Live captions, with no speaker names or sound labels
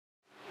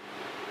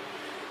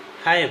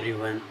Hi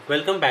everyone,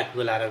 welcome back to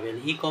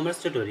Laravel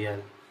e-commerce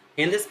tutorial.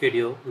 In this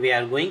video, we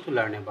are going to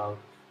learn about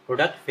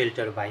product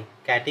filter by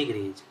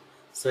categories.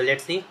 So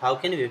let's see how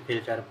can we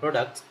filter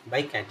products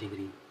by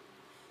category.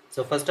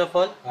 So first of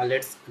all,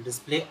 let's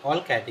display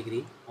all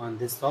category on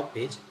this shop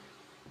page.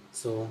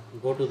 So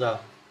go to the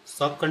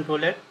shop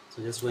controller.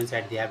 So just go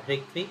inside the app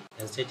directory,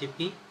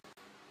 http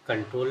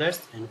controllers,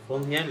 and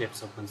from here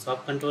let's open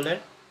shop controller.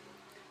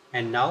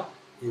 And now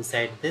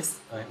inside this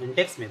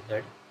index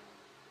method,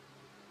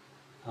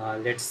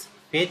 let's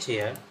fetch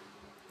here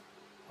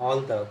all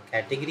the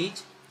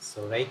categories.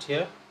 So right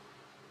here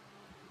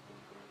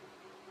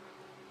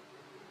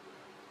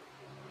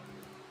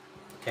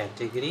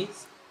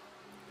categories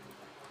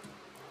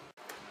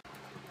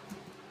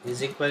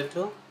is equal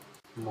to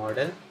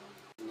model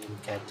name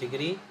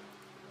category,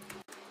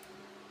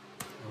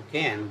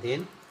 okay, and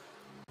then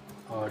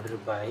order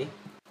by,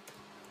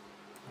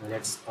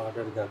 let's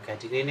order the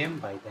category name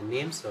by the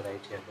name. So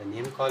right here the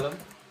name column,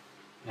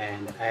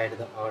 and add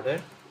the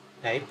order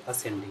type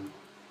ascending.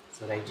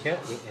 So right here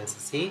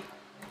ASC,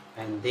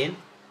 and then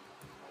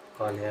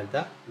call here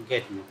the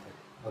get method,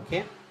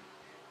 okay.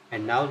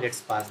 And now let's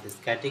pass these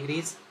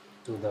categories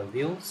to the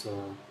view.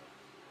 So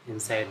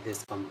inside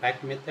this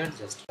compact method,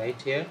 just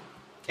write here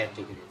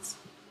categories,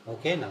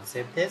 okay. Now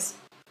save this,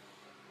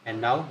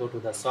 and now go to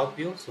the shop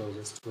view. So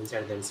just go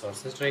inside the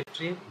resources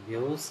directory,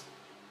 views,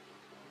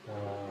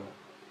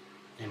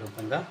 and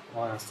open the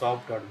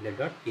shop.blade.php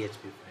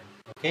file,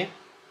 okay.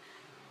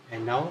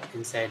 And now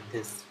inside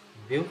this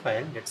view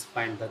file, let's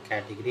find the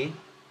category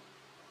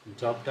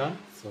drop down.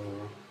 So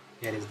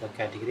here is the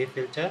category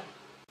filter,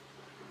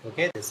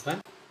 okay, this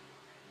one.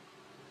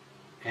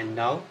 And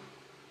now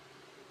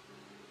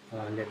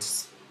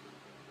let's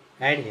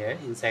add here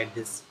inside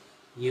this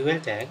UL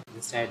tag,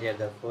 just add here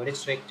the for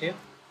each directive,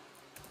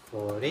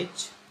 for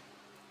each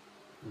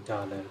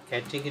dollar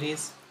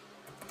categories,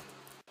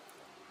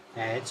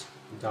 add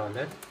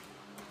dollar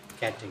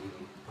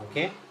category,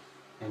 okay.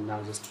 And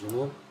now just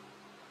remove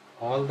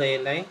all the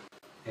li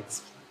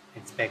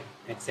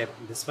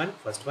except this one,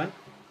 first one.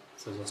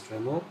 So just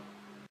remove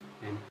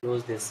and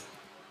close this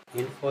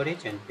in for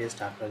each and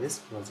paste after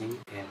this closing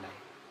li,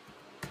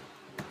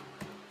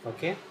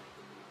 okay.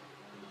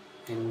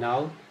 And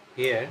now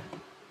here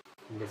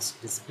let's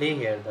display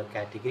here the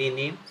category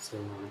name. So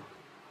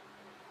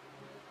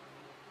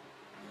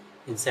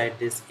inside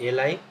this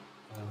li,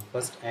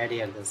 first add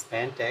here the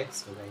span tag.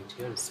 So right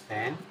here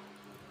span,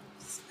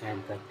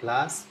 and the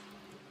class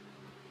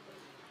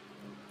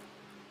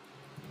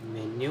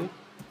menu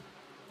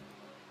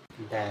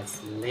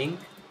dash link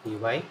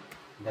py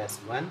dash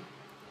 1,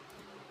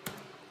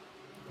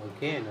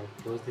 okay. And now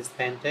close this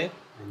span tag,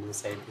 and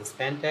inside this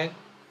span tag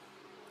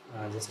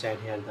just add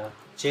here the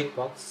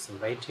checkbox. So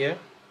right here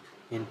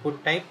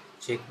input type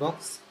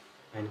checkbox,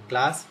 and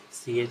class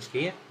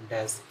chk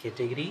dash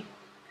category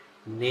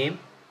name,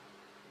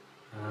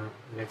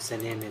 let's say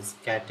name is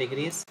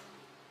categories,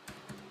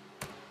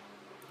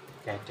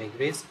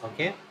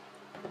 okay.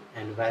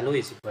 And value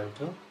is equal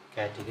to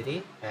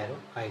category arrow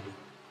id,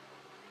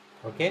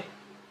 okay.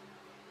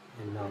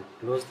 And now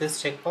close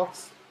this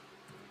checkbox,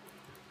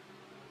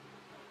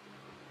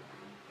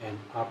 and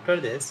after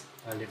this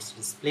let's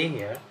display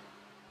here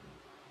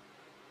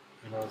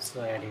and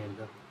also add here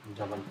the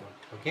double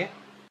quote, okay.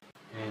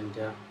 And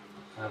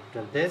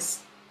after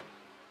this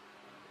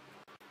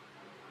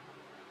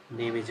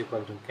name is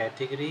equal to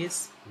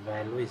categories,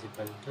 value is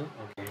equal to,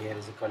 okay, here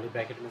is a curly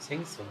bracket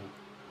missing, so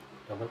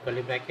double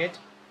curly bracket.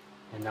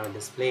 And now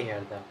display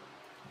here the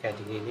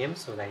category name.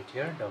 So right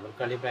here double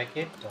curly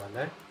bracket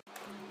dollar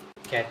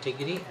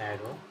category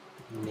arrow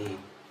name,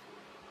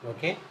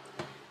 okay.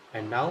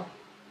 And now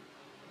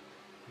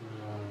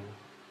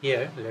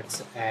here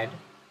let's add,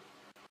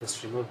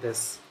 just remove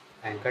this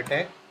anchor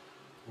tag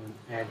and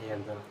add here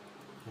the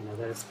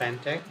another span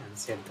tag, and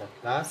set the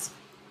class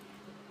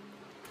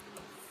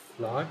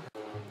float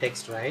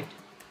text right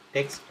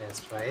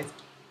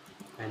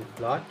and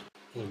float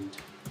int,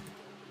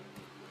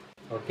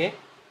 okay.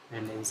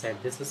 And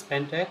inside this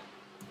span tag,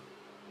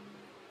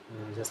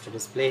 just to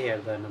display here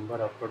the number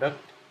of product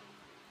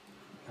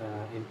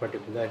in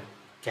particular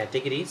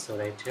category. So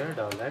right here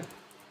dollar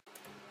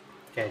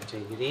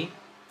category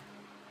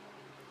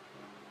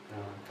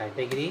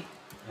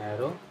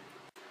arrow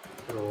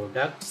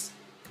products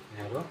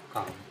arrow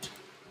count,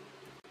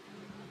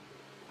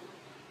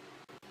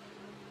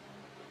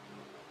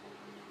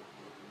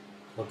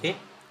 okay.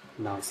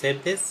 Now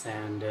save this,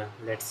 and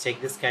let's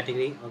check this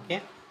category,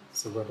 okay.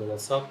 So go to the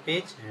shop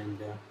page and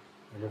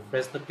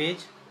refresh the page,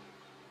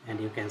 and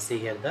you can see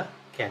here the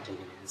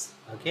categories,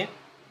 okay.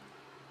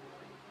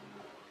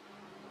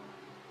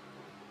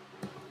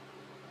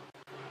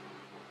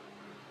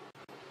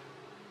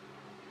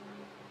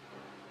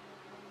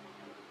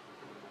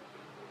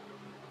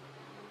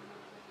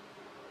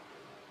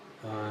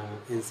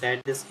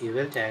 Inside this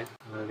UL tag,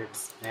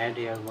 let's add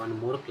here one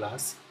more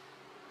class.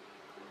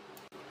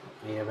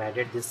 I have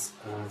added this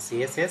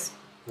CSS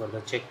for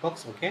the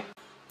checkbox, okay.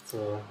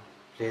 So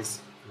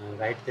please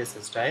write this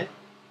style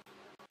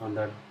on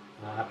the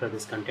after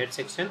this content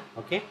section,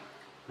 okay.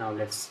 Now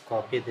let's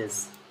copy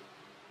this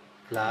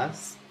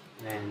class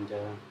and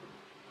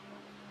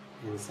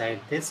inside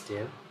this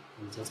div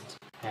we'll just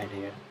add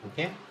here.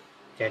 Okay,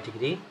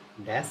 category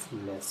dash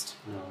list.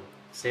 Now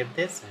save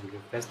this and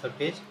refresh the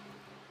page.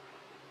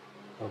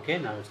 Okay,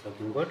 now it's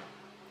looking good.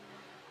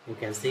 You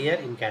can see here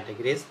in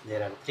categories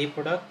there are 3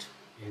 products.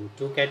 In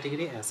 2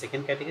 category and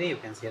second category you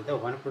can see here the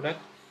 1 product,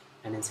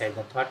 and inside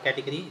the third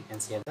category you can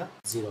see here the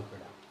 0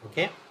 product.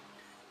 Okay,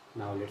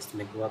 now let's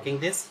make working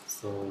this.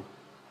 So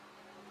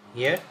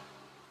here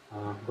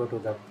go to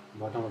the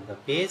bottom of the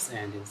page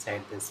and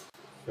inside this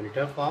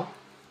filter form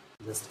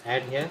just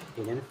add here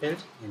hidden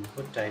field.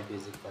 Input type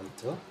is equal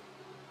to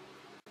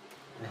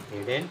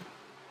hidden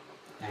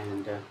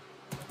and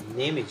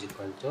name is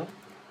equal to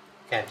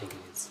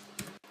categories.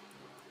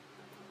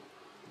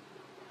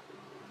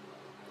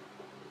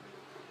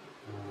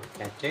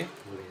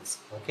 Categories.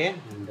 Okay,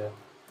 and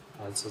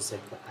also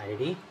set the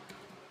ID.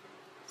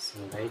 So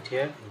right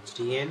here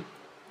HDN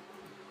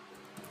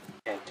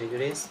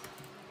categories.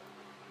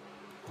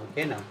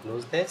 Okay, now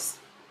close this,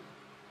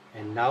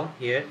 and now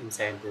here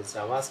inside this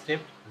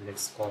JavaScript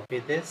let's copy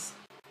this.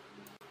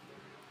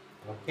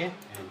 Okay,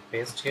 and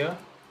paste here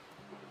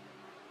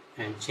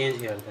and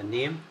change here the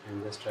name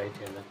and just write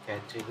here the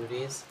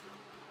categories.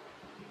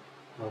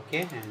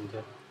 Okay,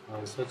 and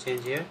also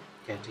change here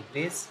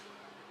categories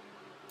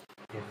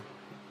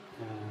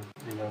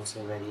and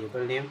also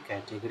variable name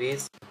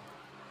categories.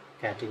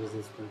 Categories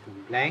is equal to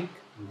blank,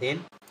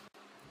 then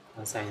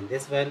assign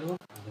this value,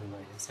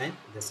 otherwise assign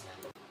this value.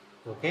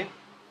 Okay,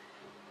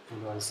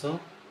 and also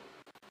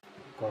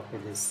copy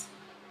this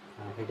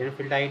hidden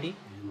field ID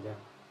and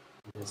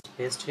just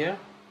paste here.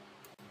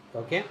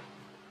 Okay,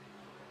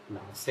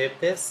 now save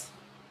this,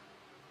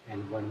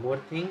 and one more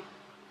thing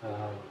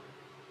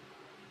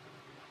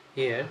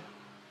here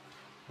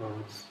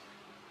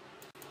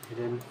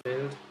hidden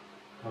field.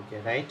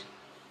 Okay, right,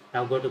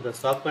 now go to the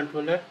swap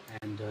controller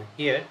and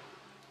here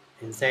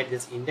inside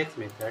this index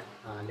method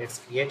let's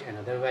create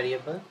another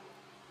variable.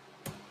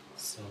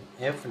 So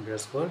f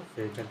underscore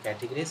filter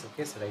categories.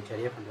 Okay, so right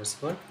here f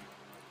underscore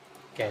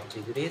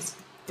categories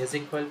is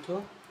equal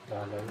to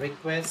dollar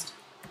request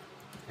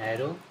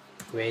arrow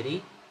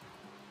query,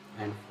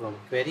 and from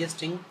query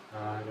string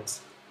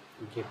let's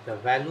give the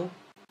value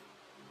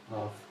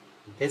of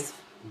this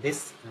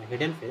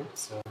hidden field.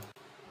 So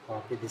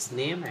copy this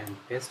name and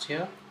paste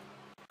here,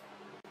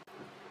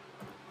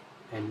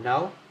 and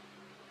now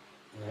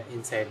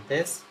inside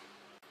this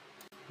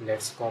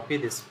let's copy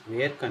this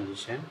where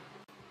condition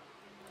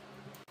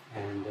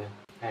and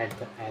add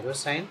the arrow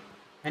sign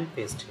and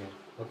paste here.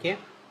 Okay,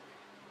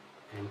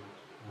 and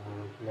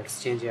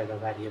let's change here the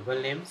variable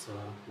name. So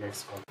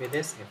let's copy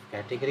this if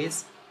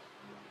categories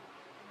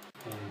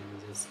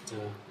and just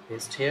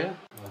paste here,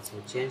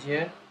 also change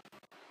here.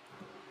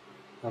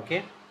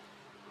 Okay,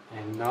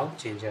 and now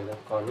change here the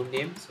column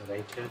name. So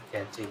right here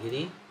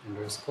category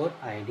underscore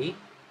ID.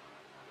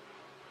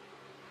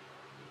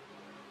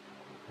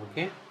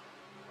 Okay,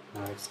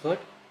 now it's good.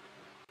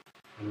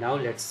 And now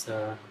let's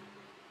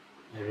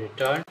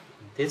return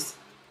this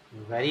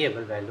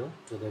variable value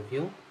to the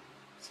view.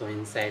 So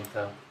inside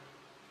the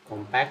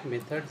compact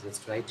method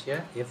just write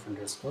here f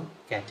underscore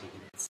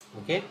categories.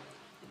 Okay,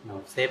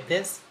 now save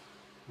this.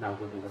 Now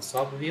go to the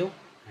swap view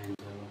and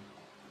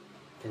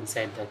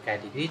inside the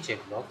category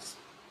checkbox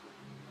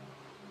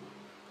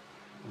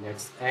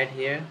let's add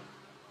here,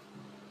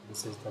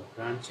 this is the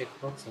brand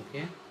checkbox.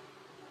 Okay,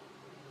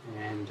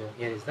 and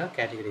here is the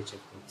category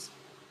checkbox.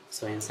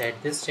 So inside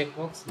this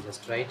checkbox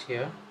just write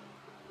here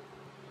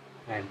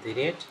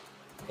 @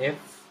 f,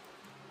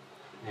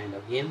 and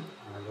again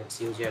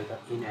let's use here the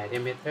in array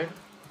method,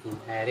 in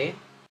array,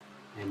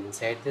 and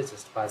inside this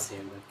just pass here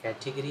the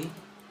category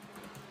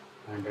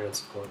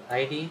underscore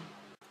ID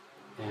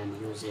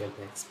and use here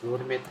the explore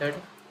method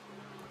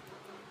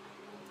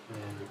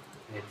and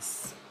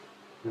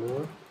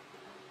explore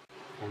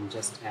and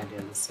just add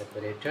here the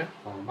separator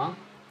comma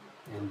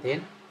and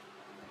then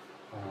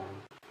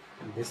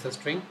this is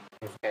string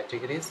if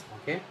categories.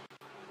 Okay,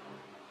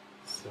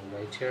 so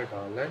right here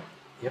dollar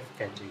if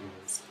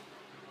categories.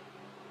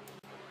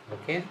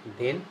 Okay,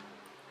 then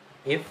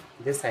if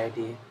this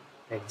ID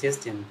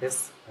exists in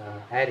this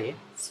array,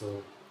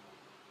 so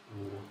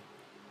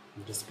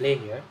display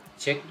here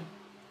checked.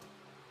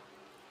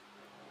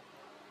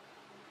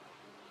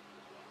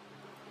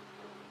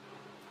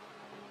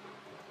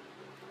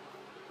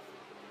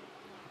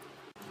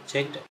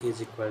 Checked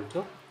is equal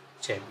to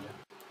checked.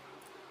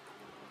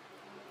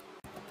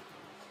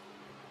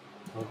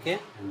 Okay,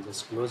 and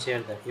just close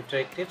here the if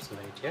directive. So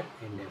right here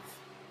end if.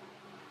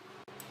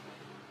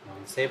 Now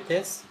save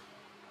this.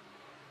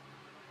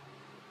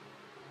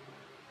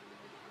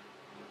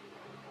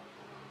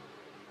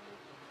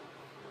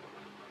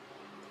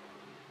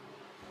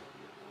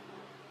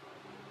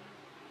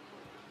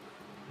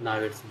 Now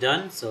it's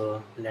done.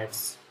 So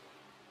let's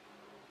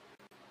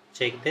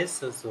check this.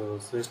 So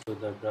switch to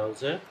the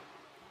browser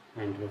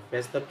and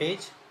refresh the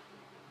page.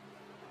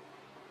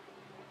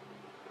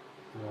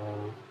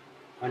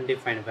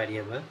 Undefined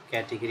variable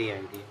category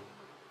ID.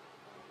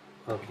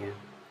 Okay,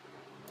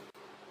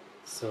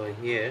 So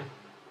here,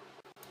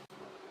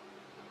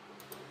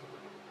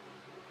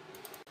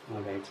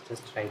 alright,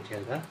 just write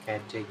here the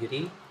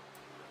category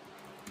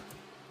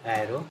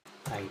arrow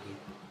id,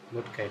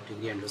 not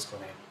category underscore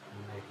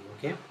id.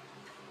 Okay,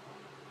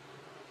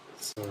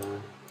 so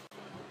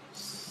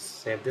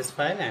save this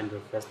file and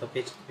refresh the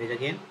page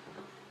again,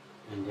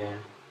 and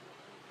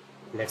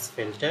let's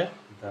filter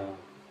the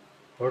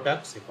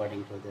products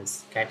according to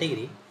this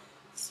category.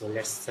 So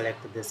let's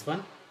select this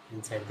one.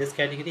 Inside this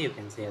category you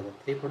can see the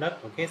 3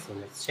 products. Okay, so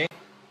let's check.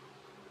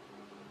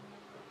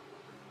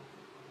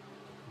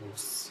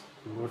 It's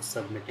not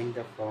submitting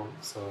the form,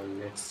 so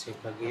let's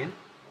check again.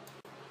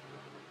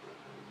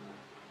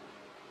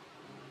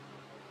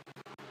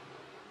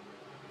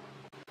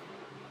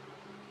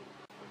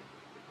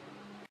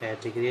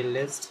 Category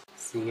list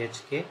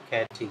chk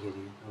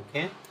category.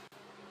 Okay,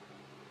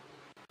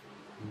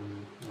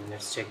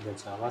 let's check the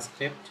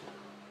JavaScript.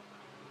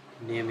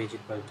 Name is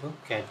equal to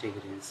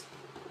categories.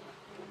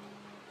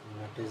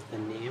 What is the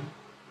name?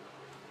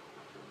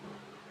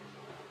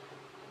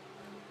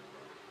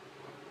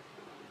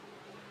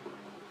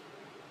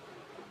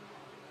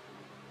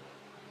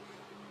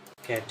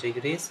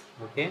 Categories.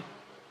 Okay,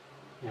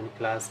 and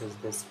class is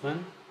this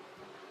one.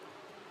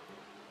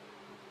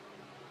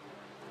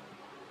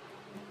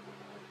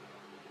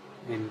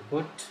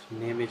 Input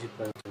name is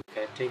equal to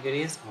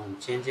categories on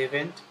change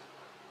event,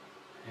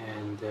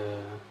 and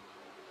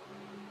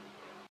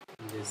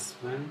this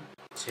one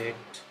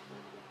checked.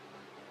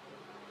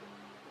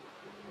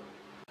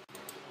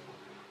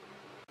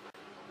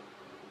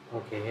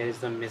 Okay, here is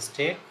the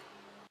mistake.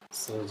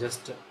 So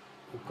just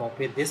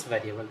copy this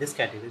variable, this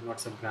category,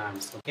 not some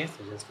brands. Okay,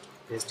 so just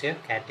paste here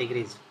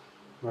categories,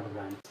 not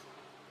brands.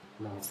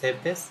 Now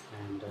save this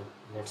and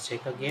let's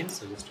check again.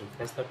 So just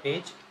refresh the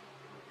page,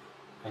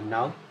 and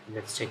now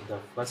let's check the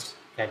first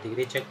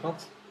category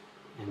checkbox,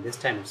 and this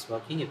time it's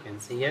working. You can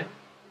see here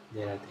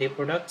there are 3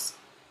 products.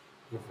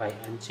 If I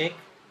uncheck,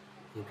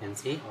 you can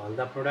see all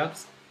the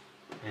products,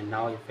 and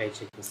now if I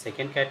check the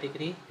second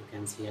category, you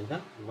can see here the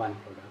 1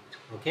 product.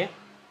 Okay,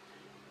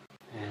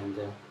 and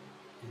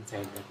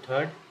inside the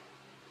third,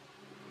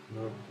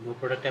 no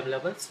product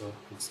available, so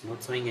it's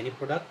not showing any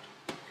product.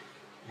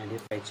 And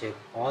if I check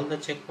all the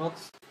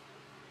checkbox,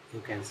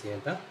 you can see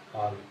here the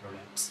all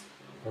products.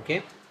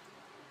 Okay,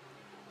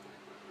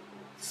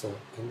 so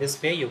in this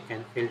way you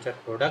can filter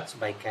products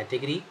by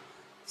category.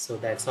 So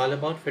that's all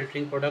about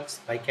filtering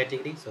products by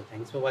category. So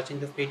thanks for watching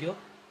this video.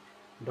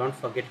 Don't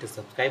forget to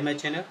subscribe my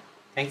channel.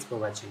 Thanks for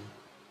watching.